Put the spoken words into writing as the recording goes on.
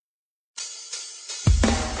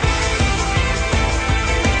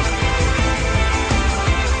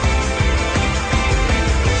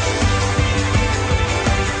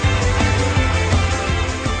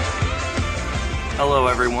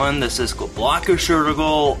everyone. This is Glocka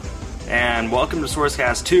Shurgle, and welcome to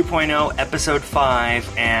Sourcecast 2.0, Episode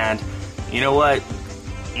 5, and you know what?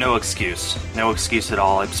 No excuse. No excuse at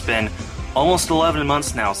all. It's been almost 11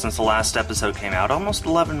 months now since the last episode came out. Almost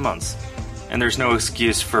 11 months. And there's no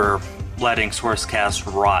excuse for letting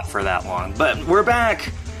Sourcecast rot for that long. But we're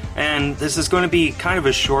back! And this is going to be kind of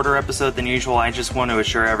a shorter episode than usual. I just want to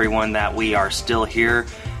assure everyone that we are still here,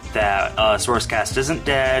 that Sourcecast isn't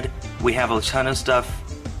dead. We have a ton of stuff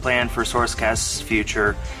planned for Sourcecast's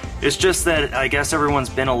future. It's just that I guess everyone's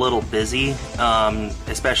been a little busy,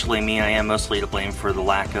 especially me. I am mostly to blame for the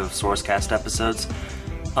lack of Sourcecast episodes.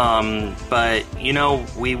 But, you know,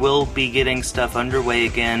 we will be getting stuff underway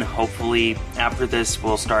again. Hopefully, after this,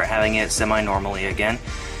 we'll start having it semi-normally again.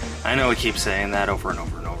 I know we keep saying that over and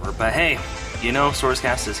over and over, but hey, you know,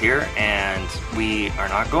 Sourcecast is here, and we are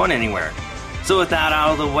not going anywhere. So with that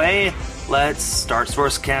out of the way, let's start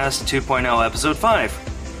Sourcecast 2.0 Episode 5.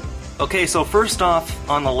 Okay, so first off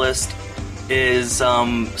on the list is,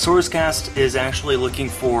 Sourcecast is actually looking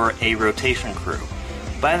for a rotation crew.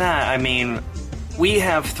 By that, I mean, we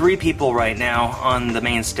have 3 people right now on the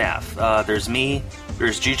main staff. There's me,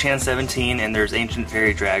 there's Juchan17, and there's Ancient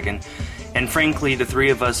Fairy Dragon. And frankly, the 3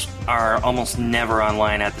 of us are almost never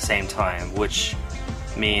online at the same time, which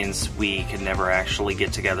means we can never actually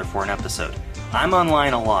get together for an episode. I'm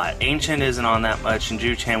online a lot. Ancient isn't on that much, and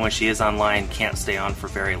Juchan, when she is online, can't stay on for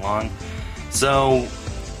very long. So,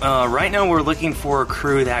 right now we're looking for a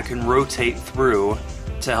crew that can rotate through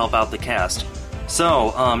to help out the cast.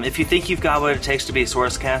 So, if you think you've got what it takes to be a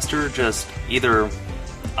Sourcecaster, just either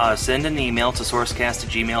send an email to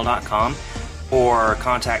sourcecast@gmail.com or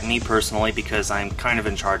contact me personally, because I'm kind of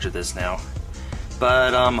in charge of this now.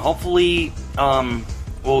 But hopefully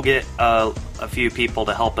we'll get a few people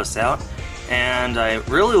to help us out, and I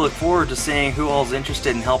really look forward to seeing who all's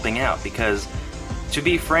interested in helping out, because to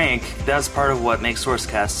be frank, that's part of what makes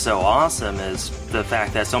Sourcecast so awesome, is the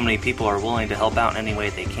fact that so many people are willing to help out in any way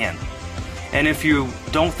they can. And if you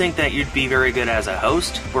don't think that you'd be very good as a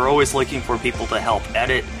host, we're always looking for people to help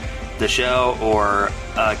edit the show or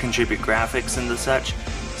contribute graphics and the such.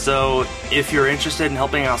 So if you're interested in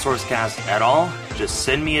helping out Sourcecast at all, just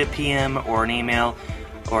send me a PM or an email,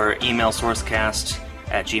 or email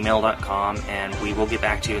sourcecast@gmail.com, and we will get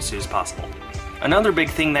back to you as soon as possible. Another big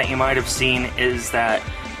thing that you might have seen is that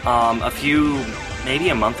maybe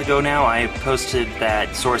a month ago now, I posted that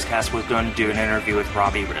Sourcecast was going to do an interview with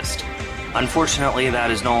Robbie Rist. Unfortunately, that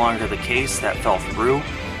is no longer the case. That fell through.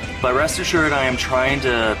 But rest assured, I'm trying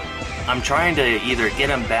to either get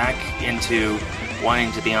him back into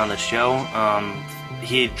wanting to be on the show.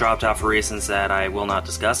 He dropped out for reasons that I will not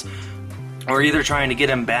discuss. Or either trying to get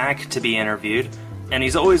him back to be interviewed. And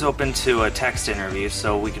he's always open to a text interview,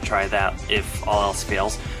 so we could try that if all else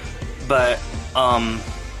fails. But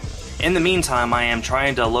in the meantime, I am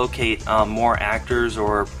trying to locate more actors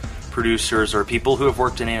or producers or people who have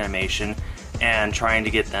worked in animation, and trying to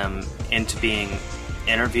get them into being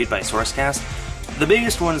interviewed by Sourcecast. The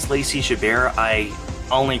biggest one is Lacey Chabert. I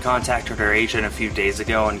only contacted her agent a few days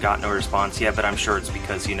ago and got no response yet, but I'm sure it's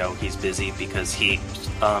because, you know, he's busy, because he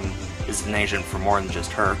is an agent for more than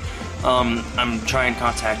just her. I'm trying to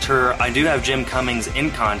contact her. I do have Jim Cummings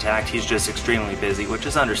in contact. He's just extremely busy, which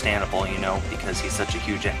is understandable, you know, because he's such a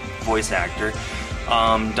huge voice actor.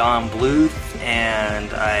 Don Bluth,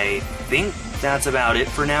 and I think that's about it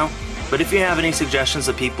for now. But if you have any suggestions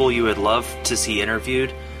of people you would love to see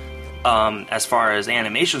interviewed, as far as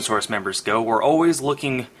Animation Source members go, we're always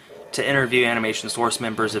looking to interview Animation Source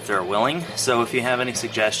members if they're willing. So if you have any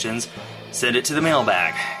suggestions, send it to the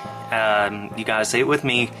mailbag. You gotta say it with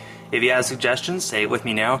me. If you have suggestions, say it with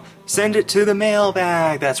me now. Send it to the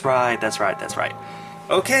mailbag. That's right, that's right, that's right.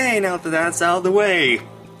 Okay, now that that's out of the way,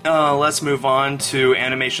 let's move on to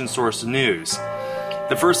Animation Source news.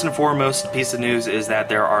 The first and foremost piece of news is that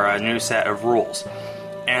there are a new set of rules.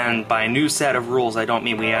 And by new set of rules, I don't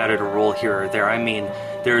mean we added a rule here or there. I mean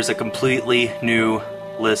there is a completely new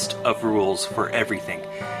list of rules for everything.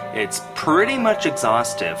 It's pretty much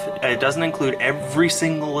exhaustive. It doesn't include every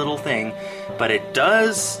single little thing, but it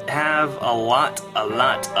does have a lot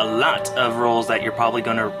of rules that you're probably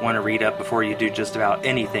going to want to read up before you do just about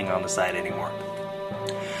anything on the site anymore.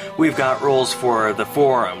 We've got rules for the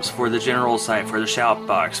forums, for the general site, for the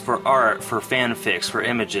shoutbox, for art, for fanfics, for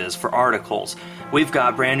images, for articles. We've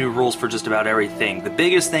got brand new rules for just about everything. The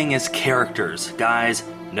biggest thing is characters. Guys,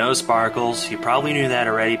 no sparkles. You probably knew that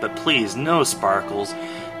already, but please, no sparkles.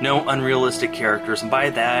 No unrealistic characters. And by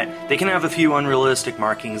that, they can have a few unrealistic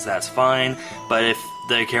markings, that's fine. But if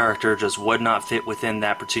the character just would not fit within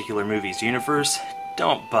that particular movie's universe,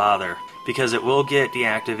 don't bother. because it will get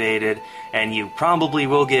deactivated, and you probably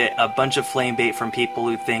will get a bunch of flame bait from people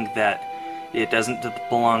who think that it doesn't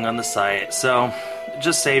belong on the site. So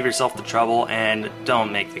just save yourself the trouble and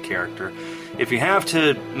don't make the character. If you have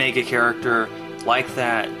to make a character like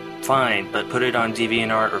that, fine, but put it on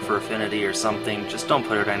DeviantArt or for Affinity or something. Just don't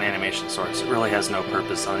put it on Animation Source. It really has no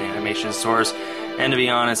purpose on Animation Source, and to be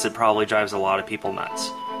honest, it probably drives a lot of people nuts.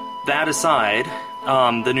 That aside,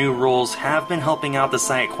 the new rules have been helping out the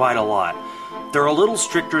site quite a lot. They're a little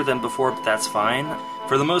stricter than before, but that's fine.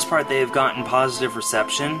 For the most part, they have gotten positive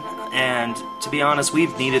reception, and to be honest,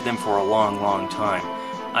 we've needed them for a long, long time.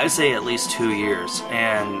 I'd say at least 2 years,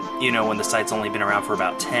 and you know, when the site's only been around for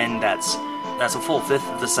about 10, that's a full fifth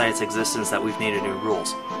of the site's existence that we've needed new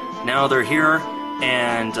rules. Now they're here,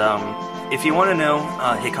 and if you want to know,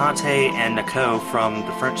 Hikate and Nako from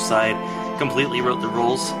the French side completely wrote the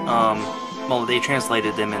rules. Well, they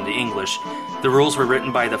translated them into English. The rules were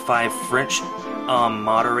written by the 5 French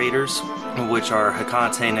moderators, which are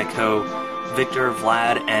Hikate, Nako, Victor,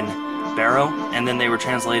 Vlad, and Barrow, and then they were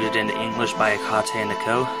translated into English by Hikate and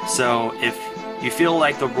Nako. So if you feel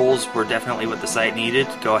like the rules were definitely what the site needed,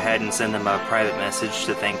 go ahead and send them a private message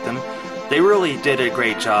to thank them. They really did a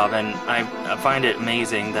great job, and I find it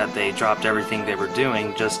amazing that they dropped everything they were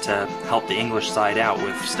doing just to help the English side out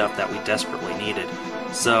with stuff that we desperately needed.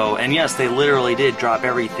 So, and yes, they literally did drop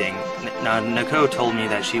everything. Nako told me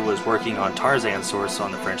that she was working on Tarzan Source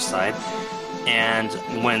on the French side, and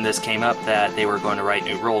when this came up that they were going to write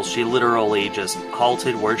new rules, she literally just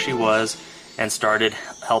halted where she was and started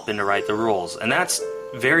helping to write the rules. And that's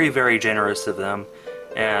very, very generous of them,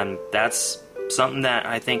 and that's something that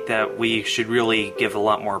I think that we should really give a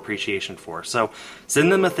lot more appreciation for. So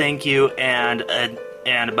send them a thank you, and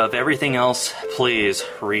above everything else, please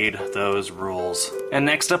read those rules. And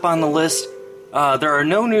next up on the list, there are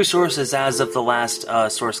no new sources as of the last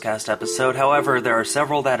Sourcecast episode. However, there are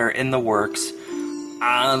several that are in the works.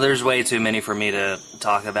 There's way too many for me to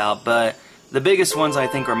talk about, but the biggest ones I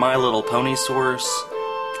think are My Little Pony source,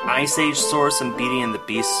 Ice Age source, and Beauty and the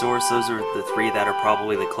Beast source. Those are the 3 that are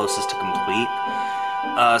probably the closest to complete.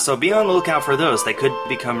 So be on the lookout for those. They could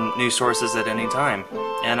become new sources at any time,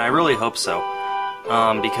 and I really hope so.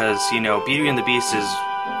 Because, you know, Beauty and the Beast is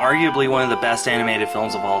arguably one of the best animated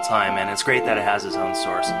films of all time, and it's great that it has its own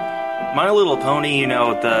source. My Little Pony, you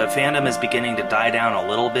know, the fandom is beginning to die down a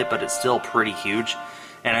little bit, but it's still pretty huge,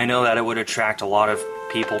 and I know that it would attract a lot of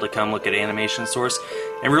people to come look at Animation Source.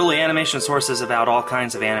 And really, Animation Source is about all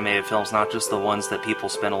kinds of animated films, not just the ones that people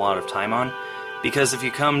spend a lot of time on. Because if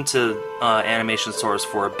you come to Animation Source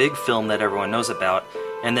for a big film that everyone knows about,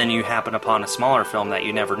 and then you happen upon a smaller film that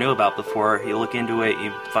you never knew about before, you look into it,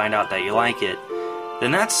 you find out that you like it,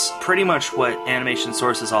 then that's pretty much what Animation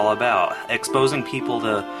Source is all about. Exposing people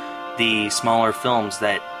to the smaller films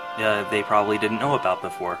that they probably didn't know about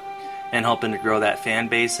before, and helping to grow that fan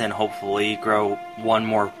base and hopefully grow one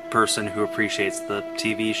more person who appreciates the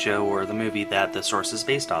TV show or the movie that the source is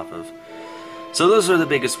based off of. So those are the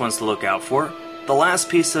biggest ones to look out for. The last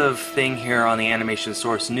piece of thing here on the Animation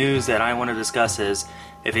Source news that I want to discuss is,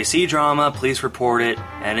 if you see drama, please report it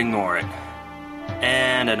and ignore it.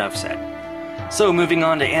 And enough said. So moving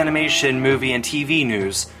on to animation, movie, and TV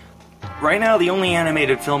news. Right now the only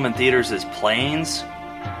animated film in theaters is Planes,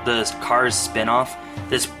 the Cars spin-off.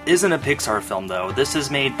 This isn't a Pixar film though. This is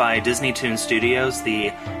made by Disney Toon Studios, the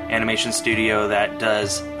animation studio that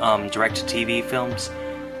does direct-to-TV films,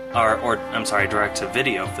 or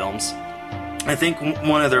direct-to-video films. I think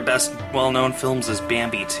one of their best well-known films is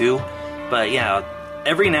Bambi 2, but yeah,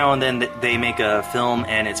 every now and then they make a film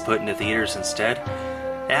and it's put into theaters instead.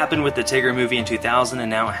 It happened with the Tigger movie in 2000,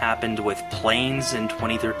 and now it happened with Planes in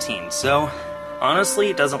 2013. So, honestly,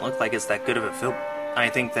 it doesn't look like it's that good of a film. I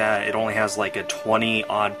think that it only has like a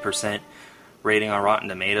 20-odd% rating on Rotten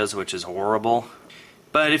Tomatoes, which is horrible.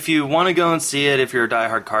 But if you want to go and see it, if you're a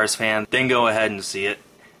diehard Cars fan, then go ahead and see it.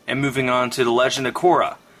 And moving on to The Legend of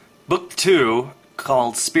Korra. Book 2,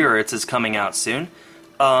 called Spirits, is coming out soon.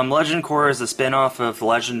 Legend of Korra is a spin-off of The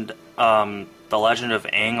Legend of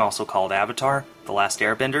Aang, also called Avatar, The Last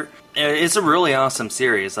Airbender. It's a really awesome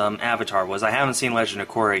series, Avatar was. I haven't seen Legend of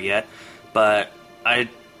Korra yet, but I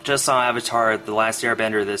just saw Avatar, The Last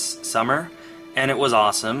Airbender this summer, and it was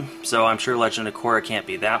awesome, so I'm sure Legend of Korra can't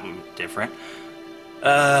be that different.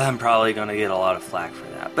 I'm probably going to get a lot of flack for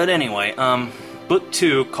that. But anyway, Book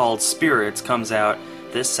 2, called Spirits, comes out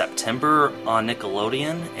this September on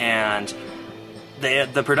Nickelodeon, and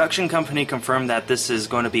the production company confirmed that this is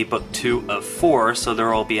going to be Book 2 of 4, so there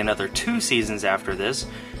will be another 2 seasons after this,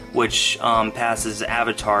 which passes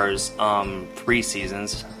Avatar's 3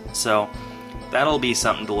 seasons. So that'll be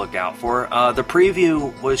something to look out for. The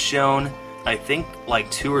preview was shown, I think, like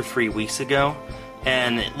 2 or 3 weeks ago,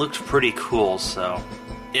 and it looked pretty cool, so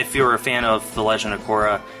if you're a fan of The Legend of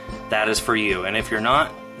Korra, that is for you. And if you're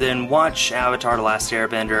not, then watch Avatar The Last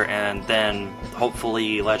Airbender, and then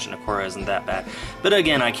hopefully Legend of Korra isn't that bad. But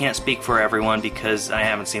again, I can't speak for everyone because I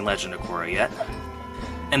haven't seen Legend of Korra yet.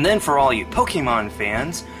 And then for all you Pokemon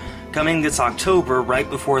fans, coming this October, right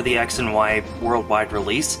before the X and Y worldwide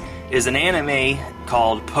release, is an anime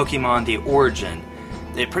called Pokemon The Origin.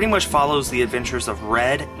 It pretty much follows the adventures of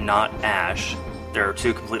Red, not Ash. There are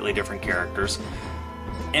 2 completely different characters.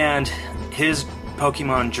 And his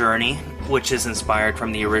Pokemon journey, which is inspired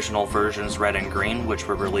from the original versions Red and Green, which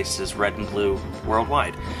were released as Red and Blue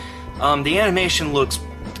worldwide. The animation looks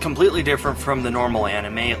completely different from the normal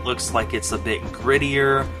anime. It looks like it's a bit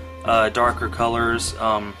grittier, darker colors.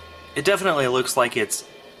 It definitely looks like it's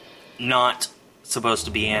not supposed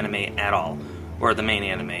to be anime at all. Or the main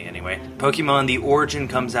anime, anyway. Pokemon The Origin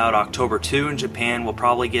comes out October 2 in Japan. We'll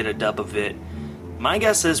probably get a dub of it. My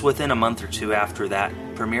guess is within a month or 2 after that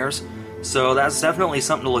premieres. So that's definitely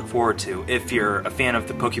something to look forward to. If you're a fan of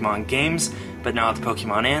the Pokemon games, but not the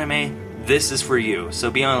Pokemon anime, this is for you.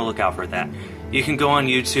 So be on the lookout for that. You can go on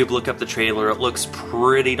YouTube, look up the trailer. It looks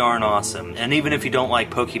pretty darn awesome. And even if you don't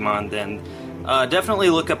like Pokemon, then definitely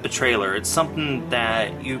look up the trailer. It's something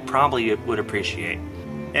that you probably would appreciate.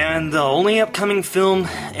 And the only upcoming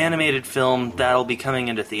animated film that'll be coming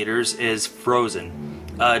into theaters is Frozen,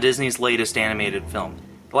 Disney's latest animated film.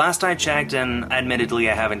 The last I checked, and admittedly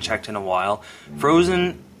I haven't checked in a while,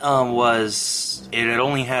 Frozen it had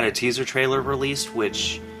only had a teaser trailer released,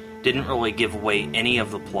 which didn't really give away any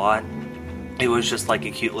of the plot. It was just like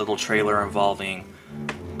a cute little trailer involving,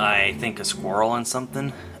 I think, a squirrel and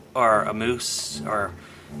something, or a moose, or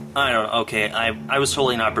I don't know. Okay, I was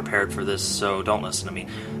totally not prepared for this, so don't listen to me.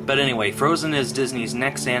 But anyway, Frozen is Disney's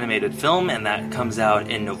next animated film, and that comes out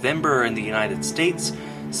in November in the United States.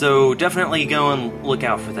 So definitely go and look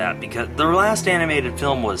out for that, because the last animated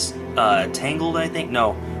film was Tangled, I think?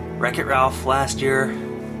 No, Wreck-It Ralph last year,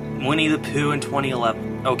 Winnie the Pooh in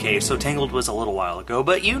 2011. Okay, so Tangled was a little while ago,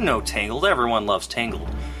 but you know Tangled, everyone loves Tangled.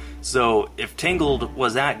 So if Tangled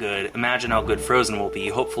was that good, imagine how good Frozen will be.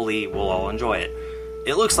 Hopefully we'll all enjoy it.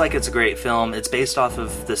 It looks like it's a great film. It's based off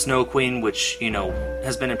of The Snow Queen, which,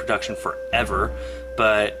 has been in production forever,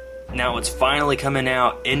 but now it's finally coming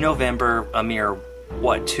out in November, a mere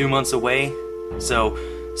 2 months away? So,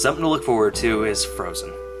 something to look forward to is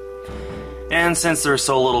Frozen. And since there's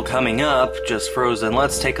so little coming up, just Frozen,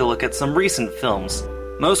 let's take a look at some recent films.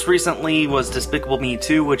 Most recently was Despicable Me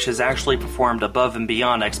 2, which has actually performed above and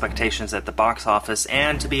beyond expectations at the box office,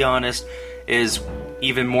 and to be honest, is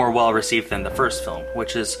even more well received than the first film,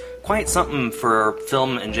 which is quite something for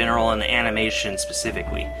film in general and animation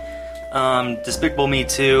specifically. Despicable Me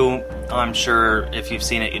 2, I'm sure if you've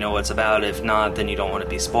seen it, you know what it's about. If not, then you don't want to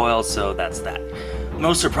be spoiled, so that's that.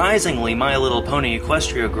 Most surprisingly, My Little Pony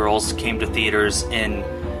Equestria Girls came to theaters in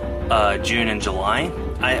June and July.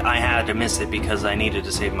 I had to miss it because I needed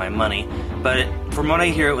to save my money, but from what I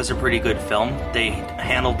hear, it was a pretty good film. They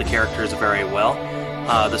handled the characters very well.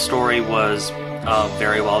 The story was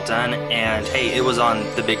very well done, and hey, it was on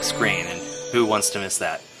the big screen, and who wants to miss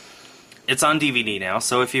that? It's on DVD now,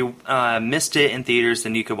 so if you missed it in theaters,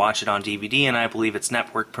 then you could watch it on DVD, and I believe its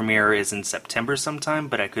network premiere is in September sometime,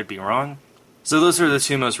 but I could be wrong. So those are the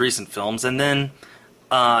 2 most recent films, and then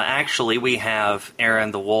actually we have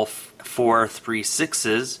Aaron the Wolf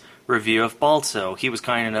 436's review of Balto. He was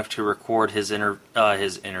kind enough to record his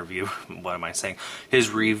interview, what am I saying? His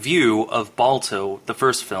review of Balto, the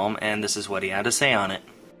first film, and this is what he had to say on it.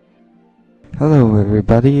 Hello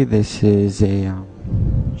everybody, this is a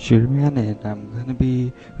Shooterman, and I'm going to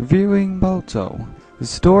be reviewing Balto. The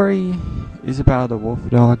story is about a wolf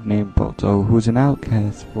dog named Balto, who's an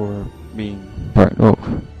outcast for being part wolf.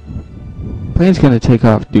 Plane's going to take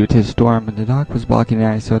off due to a storm, and the dog was blocking the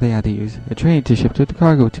ice, so they had to use a train to ship the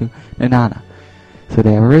cargo to Nanana. So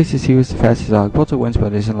they have a race to see who's the fastest dog. Balto wins,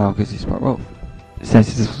 but isn't allowed because he's part wolf.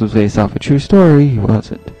 Since this was based off a true story, he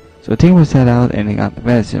wasn't. So a team was set out and they got the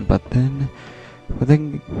medicine, but then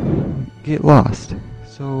get lost.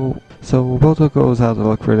 So Balto goes out to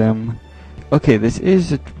look for them. Okay, this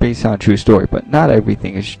is based on a true story, but not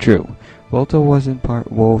everything is true. Balto wasn't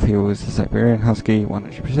part wolf, he was a Siberian Husky,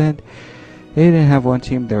 100%. They didn't have one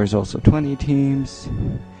team, there was also 20 teams.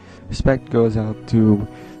 Respect goes out to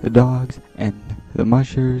the dogs and the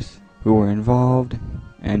mushers who were involved,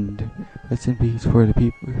 and rest in peace for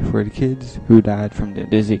the kids who died from the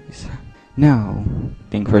disease. Now,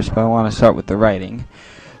 think first, but I want to start with the writing.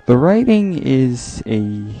 The writing is a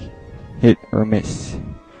hit or miss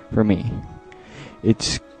for me.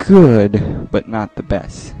 It's good, but not the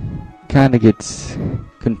best. Kinda gets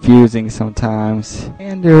confusing sometimes,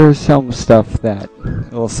 and there's some stuff that,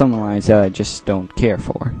 well, some lines that I just don't care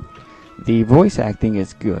for. The voice acting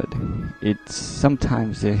is good. It's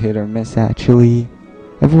sometimes a hit or miss, actually.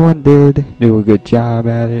 Everyone did do a good job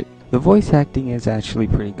at it. The voice acting is actually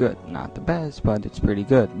pretty good. Not the best, but it's pretty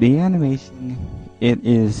good. The animation, it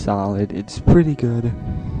is solid. It's pretty good.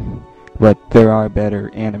 But there are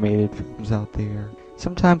better animated films out there.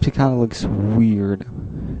 Sometimes it kind of looks weird.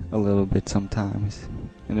 A little bit sometimes.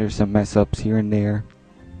 And there's some mess-ups here and there.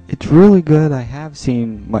 It's really good. I have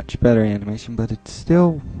seen much better animation, but it's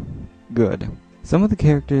still good. Some of the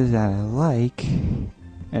characters that I like,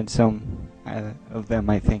 and some of them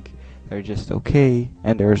I think they're just okay,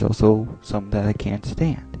 and there's also some that I can't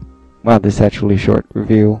stand. Well, this is actually a short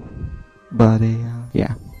review, but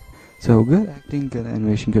yeah. So good acting, good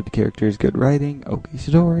animation, good characters, good writing, okay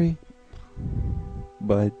story,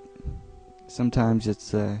 but sometimes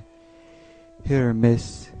it's a hit or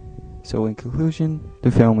miss. So in conclusion,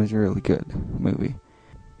 the film is a really good movie.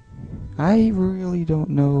 I really don't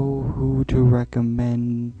know who to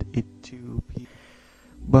recommend it to people,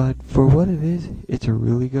 but for what it is, it's a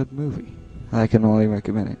really good movie. I can only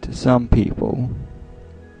recommend it to some people.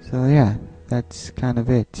 So yeah, that's kind of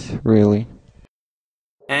it, really.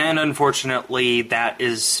 And unfortunately, that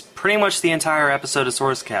is pretty much the entire episode of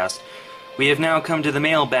Sourcecast. We have now come to the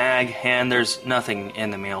mailbag, and there's nothing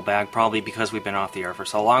in the mailbag, probably because we've been off the air for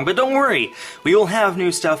so long. But don't worry, we will have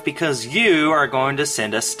new stuff because you are going to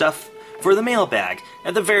send us stuff for the mailbag.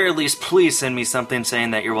 At the very least, please send me something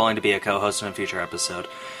saying that you're willing to be a co-host in a future episode.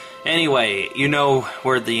 Anyway, you know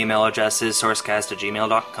where the email address is,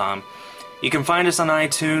 sourcecast@gmail.com. You can find us on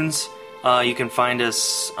iTunes. You can find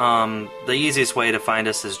us, the easiest way to find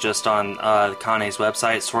us is just on Kane's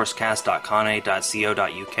website,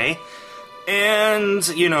 sourcecast.kane.co.uk. And,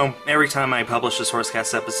 you know, every time I publish a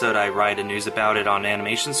Sourcecast episode, I write a news about it on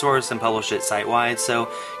Animation Source and publish it site-wide, so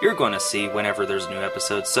you're going to see whenever there's a new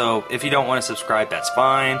episode. So if you don't want to subscribe, that's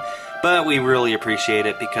fine, but we really appreciate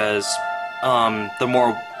it because the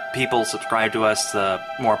more people subscribe to us, the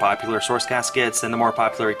more popular Sourcecast gets, and the more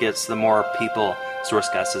popular it gets, the more people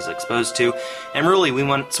Sourcecast is exposed to. And really, we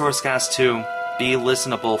want Sourcecast to be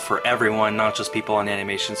listenable for everyone, not just people on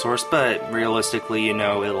Animation Source, but realistically, you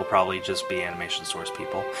know, it'll probably just be Animation Source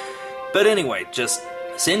people. But anyway, just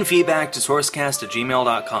send feedback to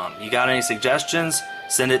sourcecast@gmail.com. You got any suggestions?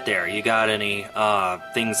 Send it there. You got any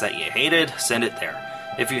things that you hated? Send it there.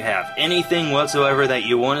 If you have anything whatsoever that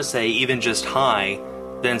you want to say, even just hi,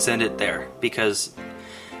 then send it there, because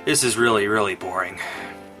this is really, really boring.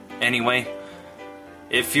 Anyway,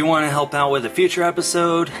 if you want to help out with a future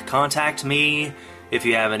episode, contact me. If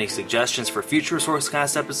you have any suggestions for future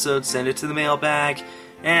Sourcecast episodes, send it to the mailbag.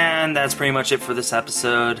 And that's pretty much it for this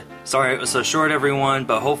episode. Sorry it was so short, everyone,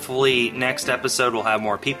 but hopefully next episode we'll have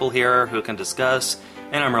more people here who can discuss.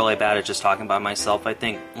 And I'm really bad at just talking by myself. I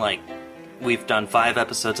think, we've done 5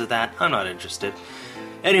 episodes of that. I'm not interested.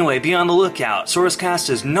 Anyway, be on the lookout. Sourcecast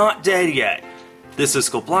is not dead yet. This is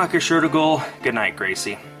Skullblocker Shirtagle. Good night,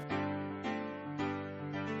 Gracie.